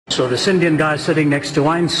So this Indian guy is sitting next to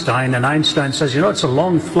Einstein, and Einstein says, you know, it's a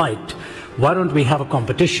long flight. Why don't we have a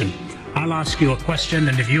competition? I'll ask you a question,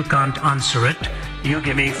 and if you can't answer it, you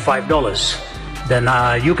give me $5. Then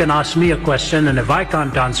you can ask me a question, and if I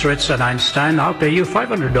can't answer it, said Einstein, I'll pay you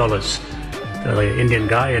 $500. The Indian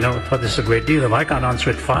guy, you know, thought this is a great deal. If I can't answer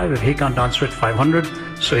it, $5. If he can't answer it,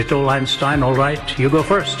 $500. So he told Einstein, all right, you go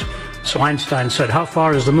first. So Einstein said, how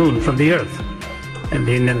far is the moon from the earth? And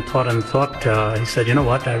the Indian thought and thought, he said, you know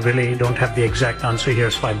what, I really don't have the exact answer,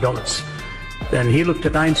 here's $5. Then he looked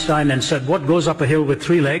at Einstein and said, what goes up a hill with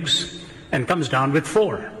 3 legs and comes down with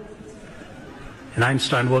 4? And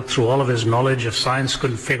Einstein worked through all of his knowledge of science,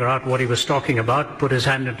 couldn't figure out what he was talking about, put his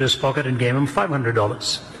hand into his pocket and gave him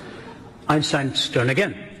 $500. Einstein's turn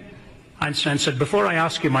again. Einstein said, before I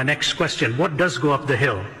ask you my next question, what does go up the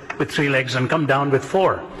hill with 3 legs and come down with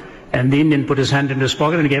 4? And the Indian put his hand into his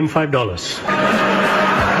pocket and gave him $5.